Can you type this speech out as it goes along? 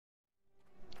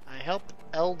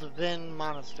Old Vin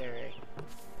Monastery.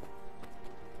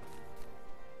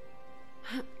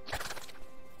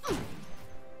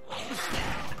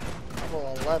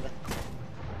 Level 11.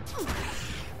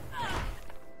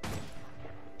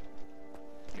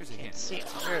 Here's a hint. See it.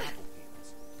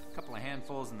 A couple of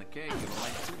handfuls in the keg give a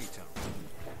light fruity tone.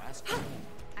 Ask me.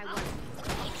 I want.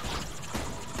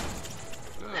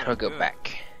 That'll go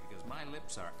back. Because my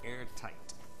lips are airtight.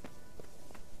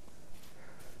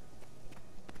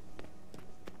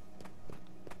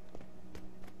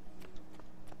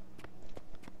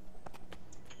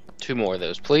 Two more of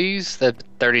those, please. That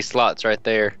 30 slots right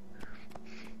there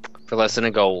for less than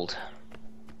a gold.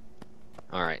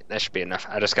 Alright, that should be enough.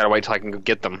 I just gotta wait till I can go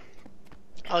get them.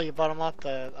 Oh, you bought them off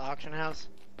the auction house?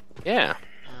 Yeah.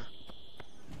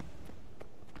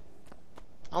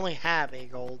 I only have a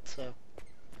gold, so.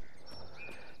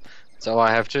 That's all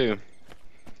I have too.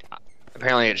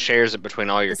 Apparently it shares it between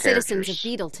all your The characters. citizens of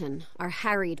Beetleton are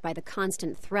harried by the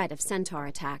constant threat of centaur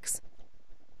attacks.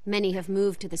 Many have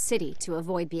moved to the city to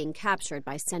avoid being captured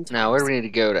by centaurs. Now, where do we need to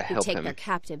go to who help take him? their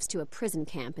captives to a prison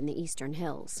camp in the eastern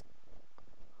hills.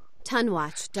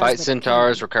 Tunwatch does Fight what it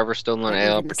centaurs, can, recover stolen but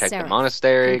ale, even the protect the Seraph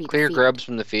monastery, can be clear defeated. grubs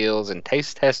from the fields, and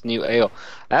taste test new ale.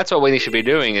 That's what we should be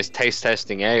doing, is taste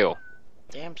testing ale.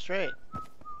 Damn straight.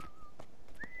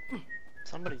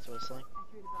 Somebody's whistling.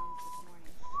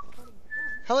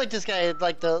 I like this guy,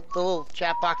 like the little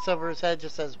chat box over his head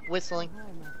just says whistling.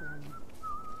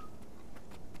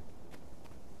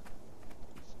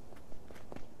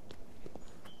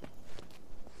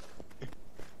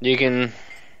 You can...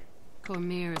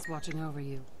 Cormier is watching over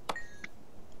you.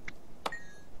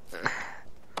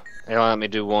 They don't let me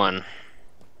do one.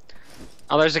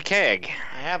 Oh, there's a keg.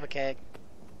 I have a keg.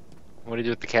 What do you do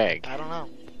with the keg? I don't know.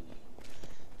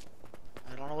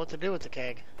 I don't know what to do with the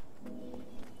keg.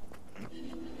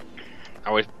 I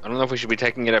don't know if we should be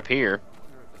taking it up here.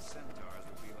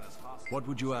 What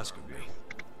would you ask of me?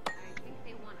 I think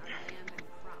they want our land and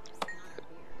crops, not our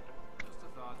beer. Just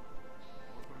a thought.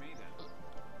 More for me then.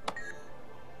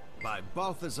 By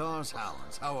Balthazar's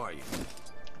hounds, how are you?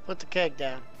 Put the keg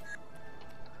down.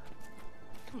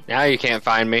 Now you can't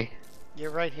find me.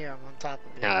 You're right here. I'm on top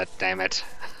of you. Ah, damn it.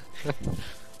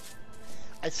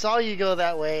 I saw you go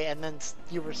that way, and then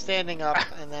you were standing up,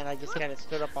 and then I just kind of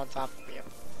stood up on top of you.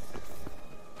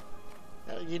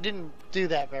 You didn't do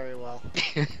that very well.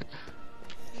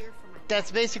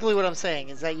 That's basically what I'm saying,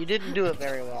 is that you didn't do it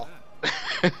very well.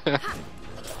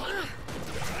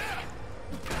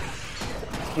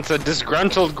 It's a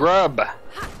disgruntled grub.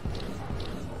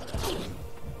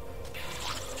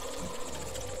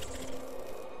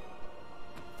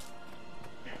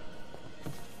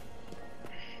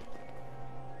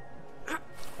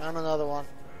 Found another one.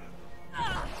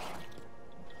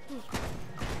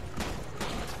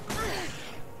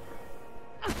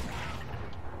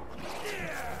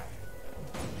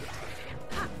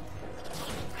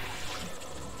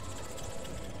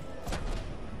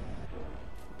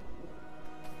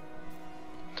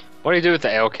 What do you do with the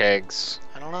ale kegs?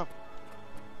 I don't know.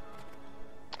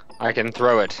 I can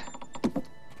throw it.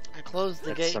 I closed the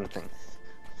That's gate. something.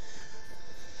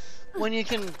 When you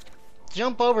can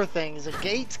jump over things, a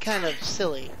gate's kind of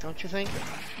silly, don't you think?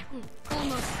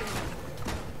 Almost there.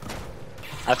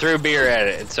 I threw beer at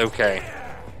it. It's okay.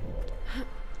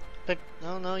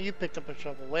 No, you picked up a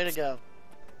shovel. Way to go.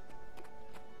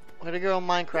 Way to go,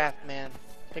 Minecraft man.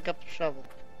 Pick up the shovel.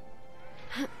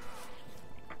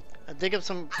 Dig up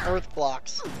some earth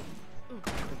blocks. Or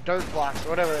dirt blocks,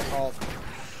 or whatever they're called.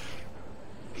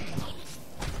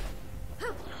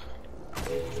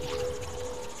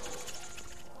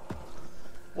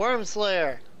 Worm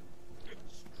Slayer.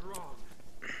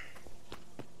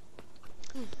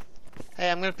 Hey,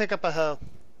 I'm gonna pick up a hoe.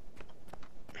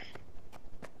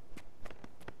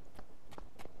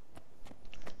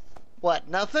 What?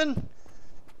 Nothing?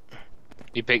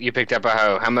 You picked up a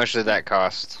hoe. How much did that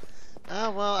cost? Oh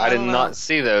well, I did don't not know.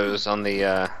 see those on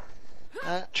the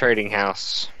trading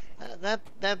house.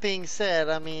 That being said,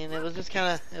 I mean, it was just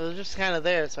kind of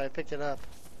there, so I picked it up.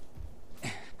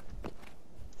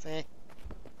 See?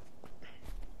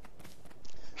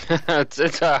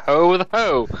 it's a hoe with a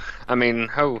hoe. I mean,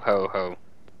 ho ho ho.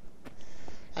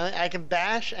 I can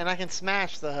bash and I can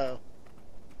smash the hoe.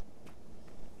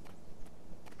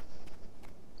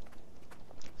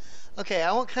 Okay,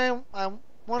 I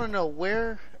want to know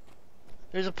where.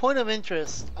 There's a point of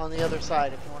interest on the other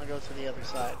side if you want to go to the other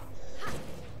side.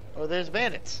 Oh, there's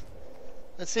bandits.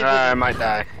 Let's see if we I can... might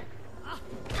die.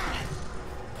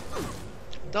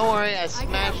 Don't worry, I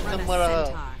smashed them with a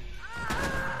hoe.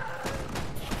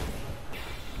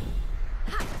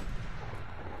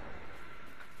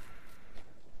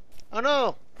 Oh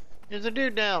no! There's a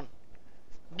dude down.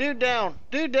 Dude down.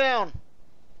 Dude down.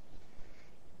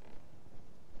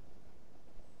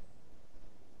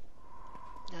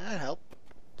 Yeah, that helped.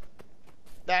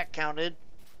 That counted.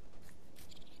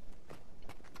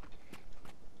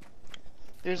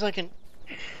 There's like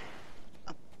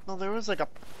well, there was like a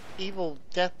evil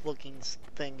death looking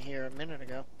thing here a minute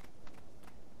ago.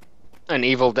 An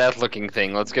evil death looking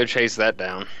thing. Let's go chase that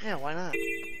down. Yeah, why not?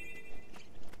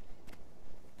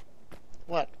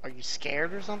 What? Are you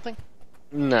scared or something?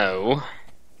 No.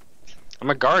 I'm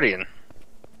a guardian.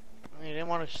 You didn't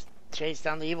want to chase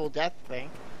down the evil death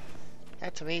thing.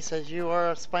 That to me says you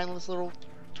are a spineless little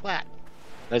twat.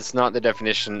 That's not the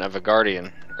definition of a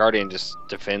guardian. A guardian just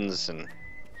defends and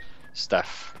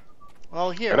stuff.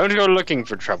 Well, here. I don't go looking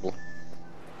for trouble.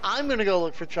 I'm gonna go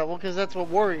look for trouble because that's what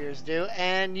warriors do,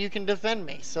 and you can defend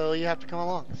me, so you have to come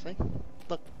along. See?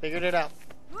 Look, figured it out.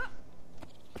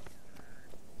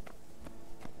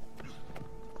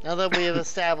 Now that we have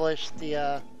established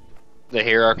the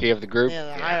hierarchy of the group? yeah,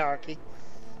 the hierarchy,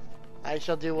 I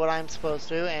shall do what I'm supposed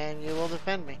to, and you will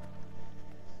defend me.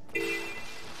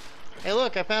 Hey,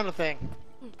 look, I found a thing.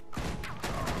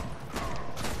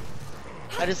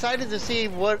 I decided to see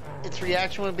what its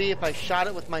reaction would be if I shot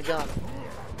it with my gun.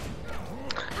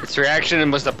 Its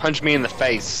reaction was to punch me in the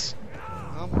face.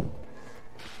 Well,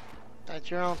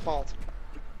 that's your own fault.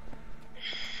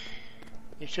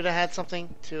 You should have had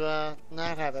something to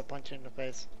not have it punch you in the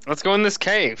face. Let's go in this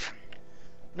cave.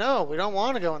 No, we don't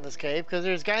want to go in this cave because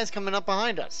there's guys coming up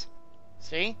behind us.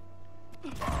 See?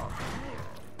 Almost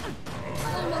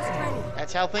ready.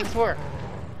 That's how things work.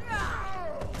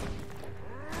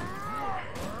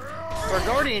 For a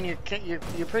guardian,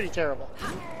 you're pretty terrible.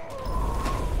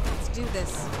 Let's do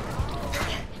this.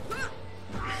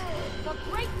 For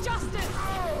great justice!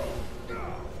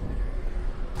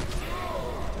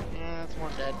 Yeah, that's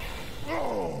one dead.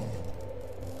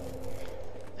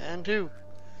 And two.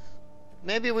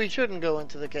 Maybe we shouldn't go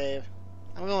into the cave.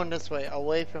 I'm going this way,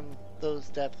 away from those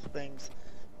death things.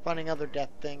 Finding other death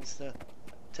things to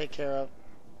take care of.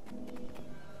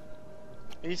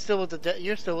 Are you still with the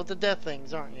you're still with the death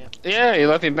things, aren't you? Yeah, you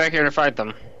left me back here to fight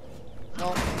them.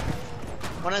 No.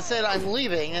 When I said I'm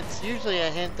leaving, it's usually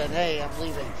a hint that hey, I'm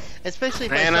leaving. Especially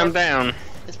if And I'm down.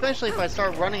 Especially if I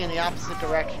start running in the opposite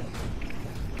direction.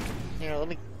 Here, let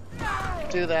me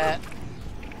do that.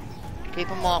 Keep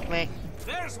them off me.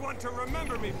 There's one to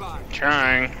remember me by.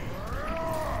 Trying.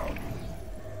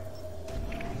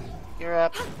 You're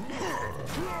up.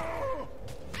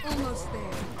 Almost there.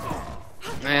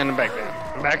 And I'm back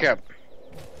down. I'm back up.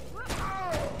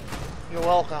 You're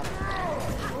welcome.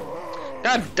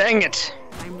 God dang it!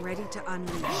 I'm ready to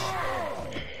unleash.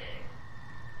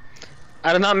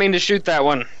 I did not mean to shoot that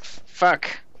one.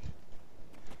 Fuck.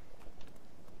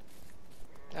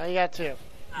 Now you got two.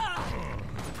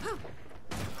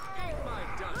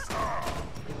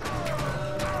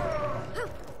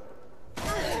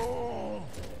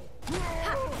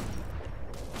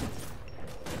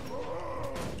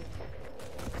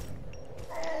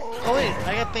 Oh wait,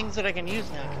 I got things that I can use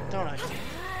now, don't I?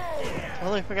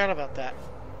 Totally forgot about that.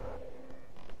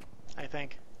 I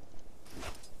think.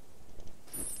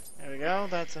 There we go,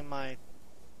 that's in my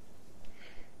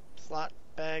slot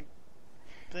bag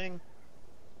thing.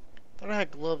 Thought I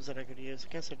had gloves that I could use.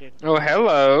 I guess I did. Oh,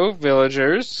 hello,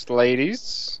 villagers,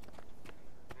 ladies.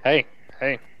 Hey,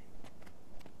 hey.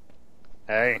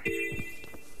 Hey.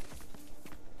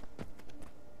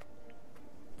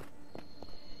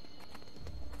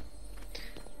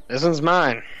 This one's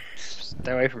mine.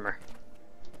 Stay away from her.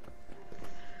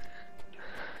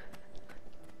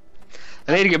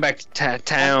 I need to get back to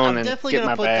town I'm and definitely get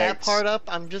gonna my put bags. that part up.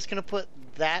 I'm just gonna put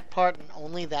that part and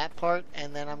only that part,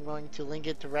 and then I'm going to link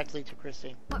it directly to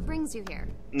Christine. What brings you here?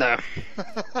 No.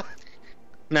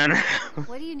 No, no.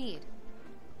 What do you need?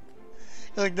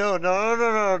 Like, no,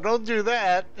 don't do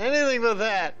that. Anything but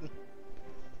that.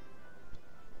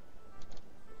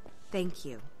 Thank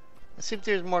you. Let's see if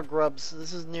there's more grubs.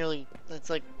 This is nearly, it's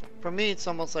like, for me, it's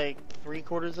almost like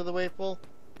 3/4 of the way full.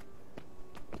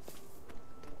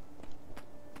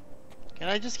 Can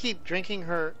I just keep drinking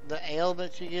the ale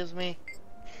that she gives me?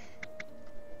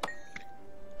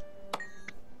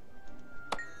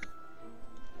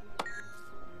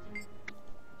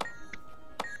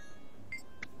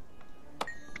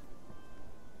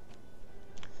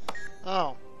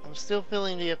 Oh, I'm still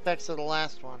feeling the effects of the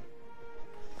last one.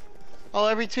 Oh,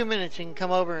 every 2 minutes you can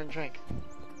come over and drink.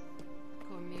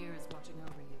 Cormier is watching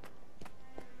over you.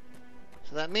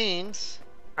 So that means...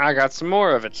 I got some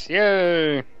more of it.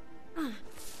 Yay!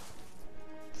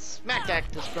 Smack that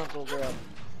disgruntled grub.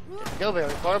 Didn't go very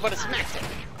far, but it smacked it.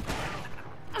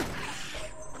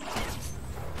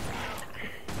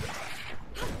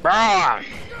 Ah!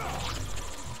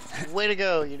 Way to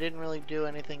go. You didn't really do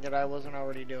anything that I wasn't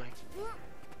already doing.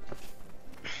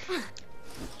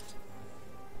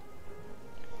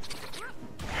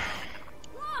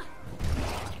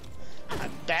 I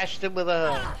bashed it with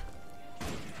a hoe.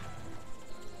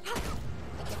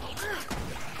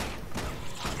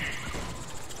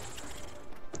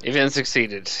 Event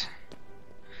succeeded.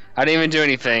 I didn't even do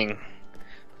anything.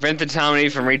 Prevent the Tommy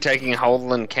from retaking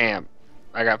Holdland Camp.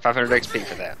 I got 500 XP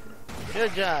for that.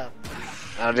 Good job.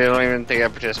 I don't even think I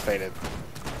participated.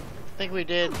 I think we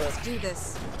did, but Let's do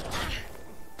this.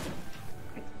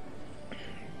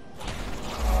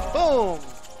 boom!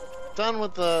 Done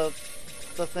with the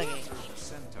thingy. The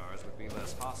centaurs would be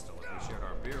less hostile if we shared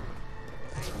our beer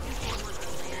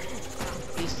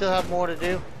with You still have more to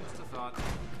do? them. Just a thought.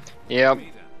 Yep.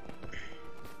 Me then.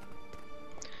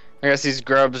 I guess these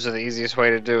grubs are the easiest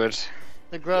way to do it.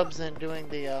 The grubs and doing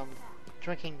the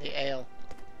drinking the ale.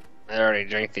 I already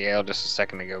drank the ale just a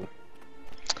second ago.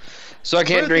 So I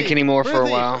can't Brew drink thief. anymore for Brew a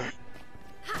thief. while.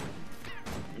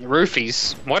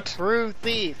 Roofies? What? Brew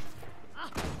thief.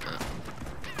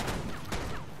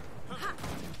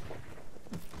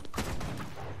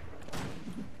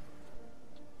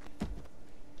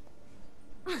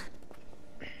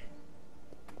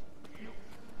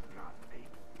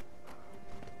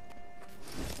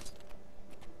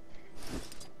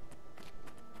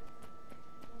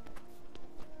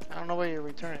 I don't know where you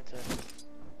return it to.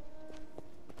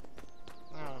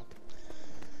 I don't know.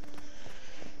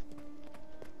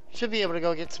 Should be able to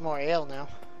go get some more ale now.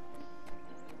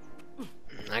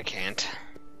 I can't.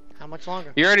 How much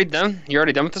longer? You already done? You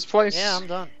already done with this place? Yeah, I'm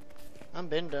done. I'm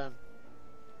been done.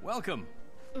 Welcome.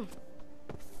 I'm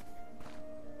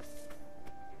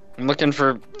looking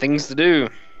for things to do.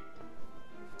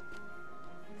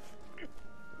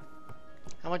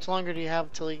 How much longer do you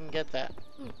have till you can get that?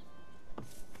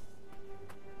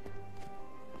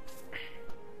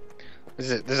 Does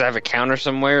it have a counter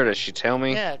somewhere? Does she tell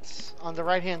me? Yeah, it's on the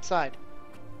right hand side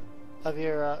of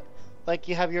your, like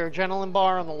you have your adrenaline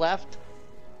bar on the left.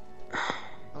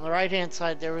 On the right hand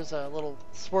side there was a little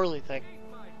swirly thing.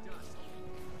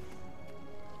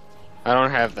 I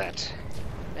don't have that.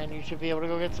 And you should be able to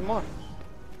go get some more.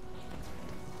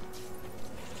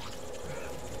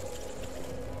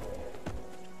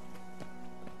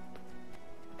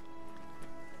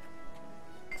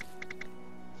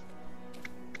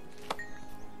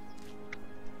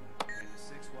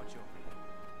 Six, watch over.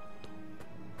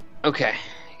 Okay.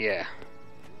 Yeah.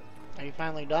 Are you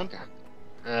finally done?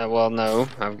 Well, no.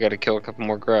 I've got to kill a couple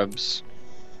more grubs.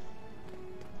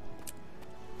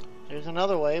 There's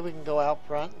another way. We can go out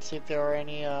front and see if there are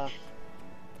any,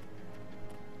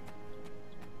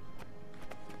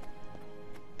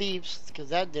 thieves, because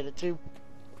that did it too.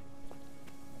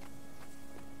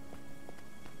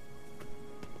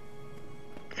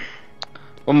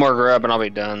 One more grub and I'll be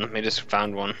done. Let me just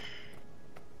find one.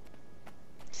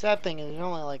 Sad thing is there's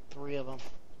only like 3 of them.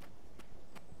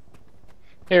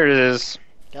 Here it is.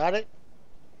 Got it?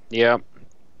 Yep.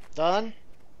 Done?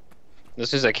 As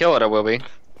soon as I kill it, I will be.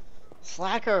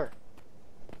 Slacker!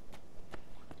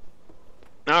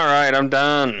 Alright, I'm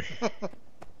done.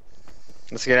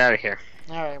 Let's get out of here.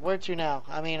 Alright, where to now?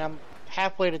 I mean, I'm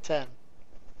halfway to 10.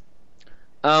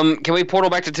 Can we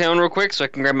portal back to town real quick so I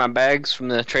can grab my bags from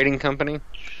the trading company?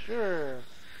 Sure.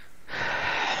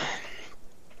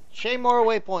 Shaymore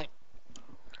waypoint.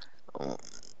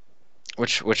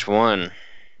 Which one?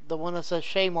 The one that says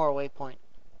Shaymore waypoint.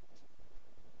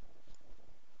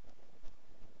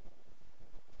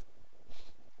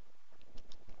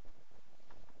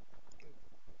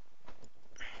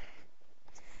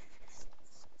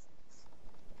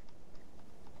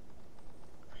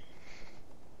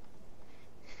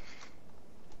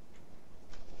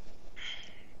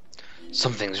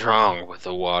 Something's wrong with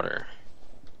the water.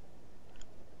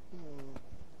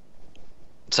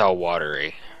 It's all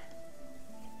watery.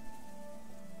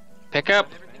 Pick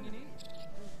up.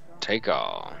 Take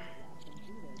all.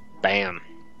 Bam.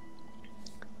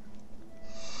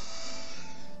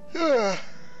 Yeah.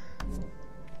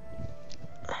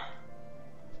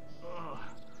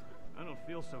 I don't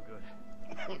feel so good.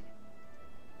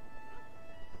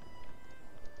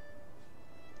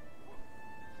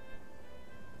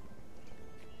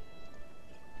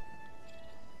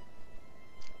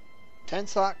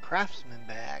 Ten-slot craftsman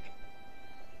bag.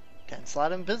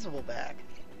 10-slot invisible bag.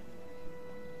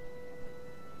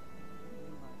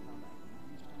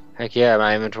 Heck yeah,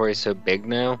 my inventory's so big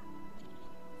now.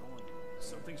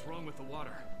 Something's wrong with the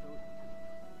water.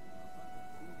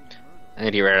 I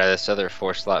need to get rid of this other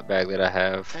 4-slot bag that I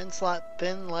have. 10-slot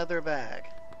thin leather bag.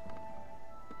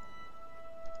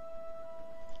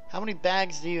 How many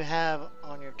bags do you have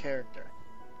on your character?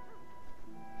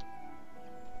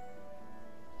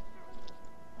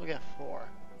 We got 4.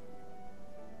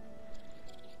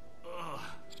 Ugh,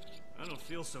 I don't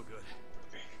feel so good.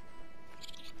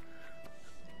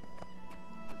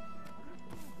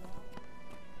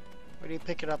 Where do you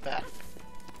pick it up at?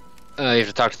 You have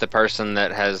to talk to the person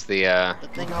that has the The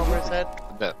thing over his head?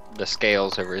 the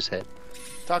scales over his head.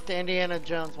 Talk to Indiana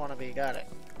Jones wannabe. Got it.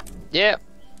 Yeah,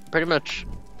 pretty much.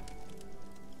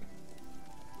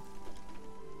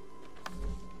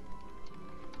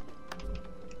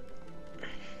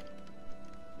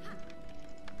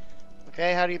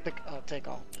 Okay, how do you pick? Oh, take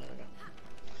all. There we go.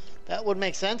 That would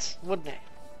make sense, wouldn't it?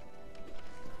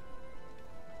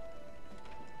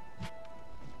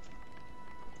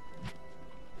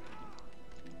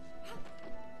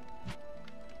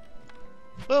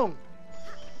 Boom!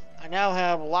 I now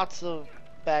have lots of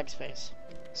bag space.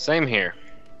 Same here.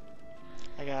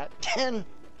 I got 10,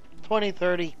 20,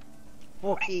 30,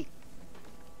 40,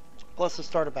 plus a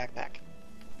starter backpack.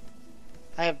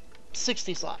 I have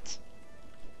 60 slots.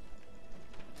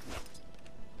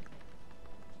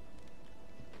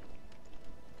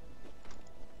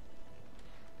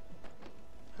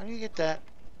 How do you get that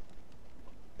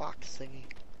box thingy?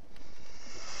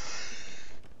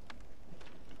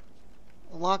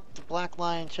 Unlock the Black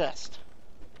Lion chest.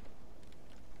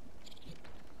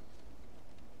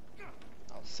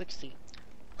 Oh,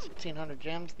 1,600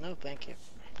 gems? No, thank you.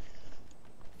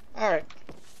 Alright.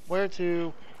 Where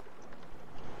to...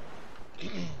 I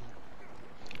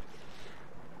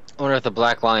wonder if the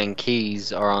Black Lion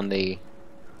keys are on the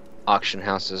auction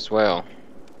house as well.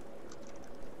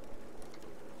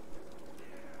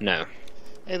 No.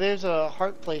 Hey, there's a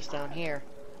heart place down here.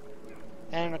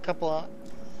 And a couple of...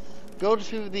 Go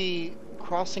to the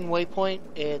crossing waypoint.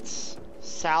 It's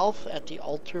south at the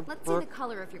altar Let's see the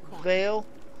color of your coin. Vale.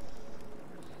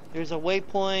 There's a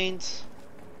waypoint,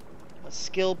 a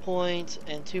skill point,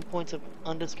 and 2 points of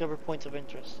undiscovered points of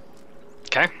interest.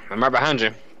 Okay, I'm right behind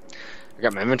you. I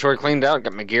got my inventory cleaned out,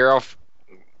 got my gear off.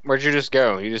 Where'd you just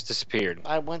go? You just disappeared.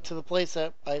 I went to the place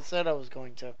that I said I was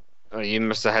going to. Oh, you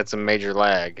must have had some major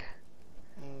lag.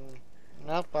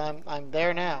 Nope, I'm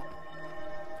there now.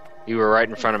 You were right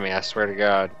in front of me, I swear to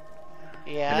God.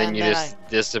 Yeah, And then you just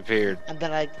disappeared. and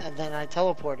then I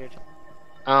teleported.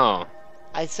 Oh.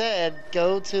 I said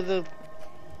go to the.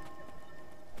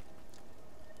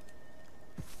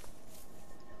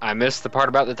 I missed the part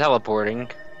about the teleporting.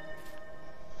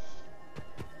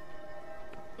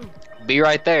 Be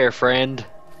right there, friend.